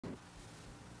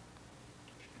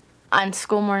On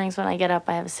school mornings when I get up,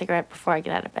 I have a cigarette before I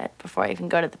get out of bed. Before I even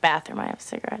go to the bathroom, I have a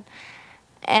cigarette.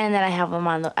 And then I have one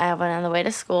on the way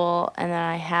to school, and then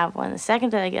I have one the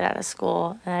second day I get out of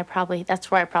school, and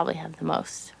that's where I probably have the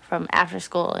most. From after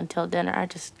school until dinner, I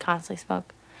just constantly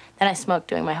smoke. Then I smoke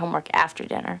doing my homework after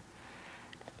dinner.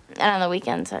 And on the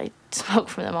weekends, I smoke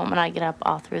from the moment I get up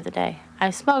all through the day. I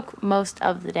smoke most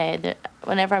of the day.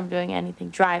 Whenever I'm doing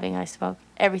anything, driving, I smoke.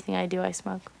 Everything I do, I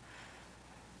smoke.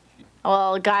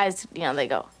 Well, guys, they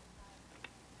go.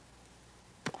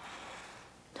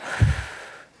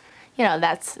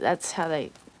 That's how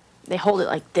they hold it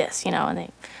like this, and they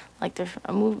like they're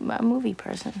a movie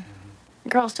person.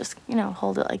 Girls just,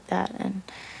 hold it like that, and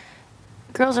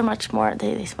girls are much more,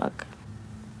 they smoke.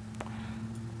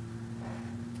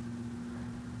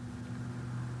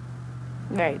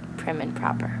 Very prim and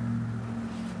proper.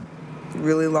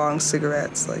 Really long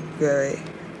cigarettes, like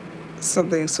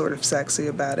something sort of sexy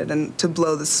about it, and to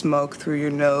blow the smoke through your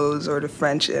nose or to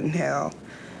French inhale,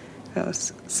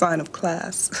 it's a sign of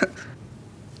class.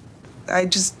 I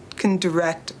just can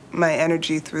direct my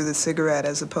energy through the cigarette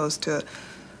as opposed to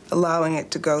allowing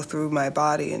it to go through my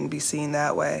body and be seen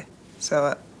that way.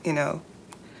 So,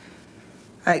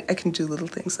 I can do little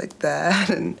things like that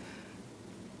and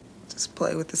just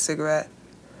play with the cigarette.